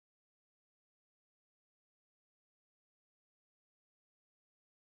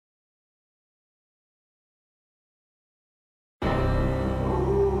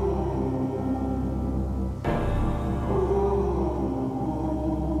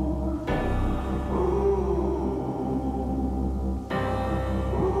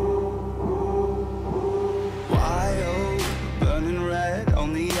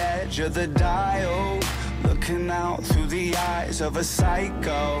edge of the dial, looking out through the eyes of a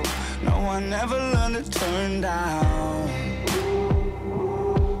psycho. No, I never learned to turn down.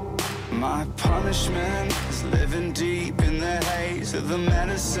 My punishment is living deep in the haze of the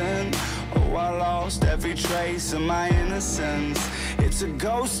medicine. Oh, I lost every trace of my innocence. It's a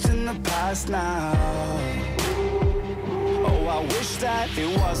ghost in the past now. Oh, I wish that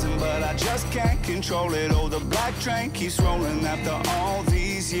it wasn't, but I just can't control it. Oh, the black train keeps rolling after all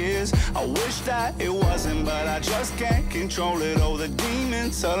these years. I wish that it wasn't, but I just can't control it. Oh, the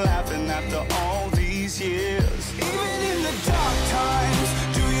demons are laughing after all these years. Even in the dark times,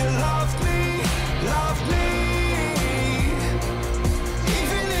 do you love me? Love me?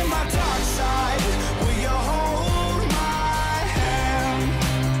 Even in my dark side, will you hold my hand?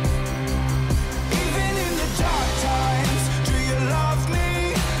 Even in the dark times, do you love me?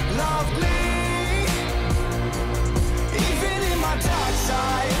 Love me? Even in my dark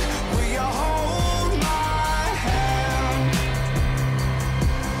side, will you hold my hand?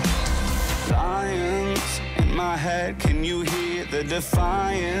 Lions in my head, can you hear the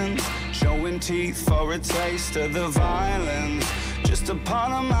defiance? Showing teeth for a taste of the violence, just a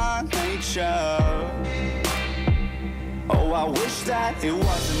part of my nature. Oh, I wish that it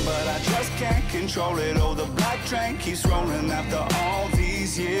wasn't, but I just can't control it. Oh, the black train keeps rolling after all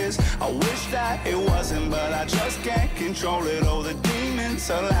these years. I wish that it wasn't, but I just can't control it. Oh, the demons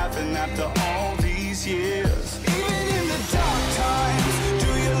are laughing after all these years. Even in the dark times,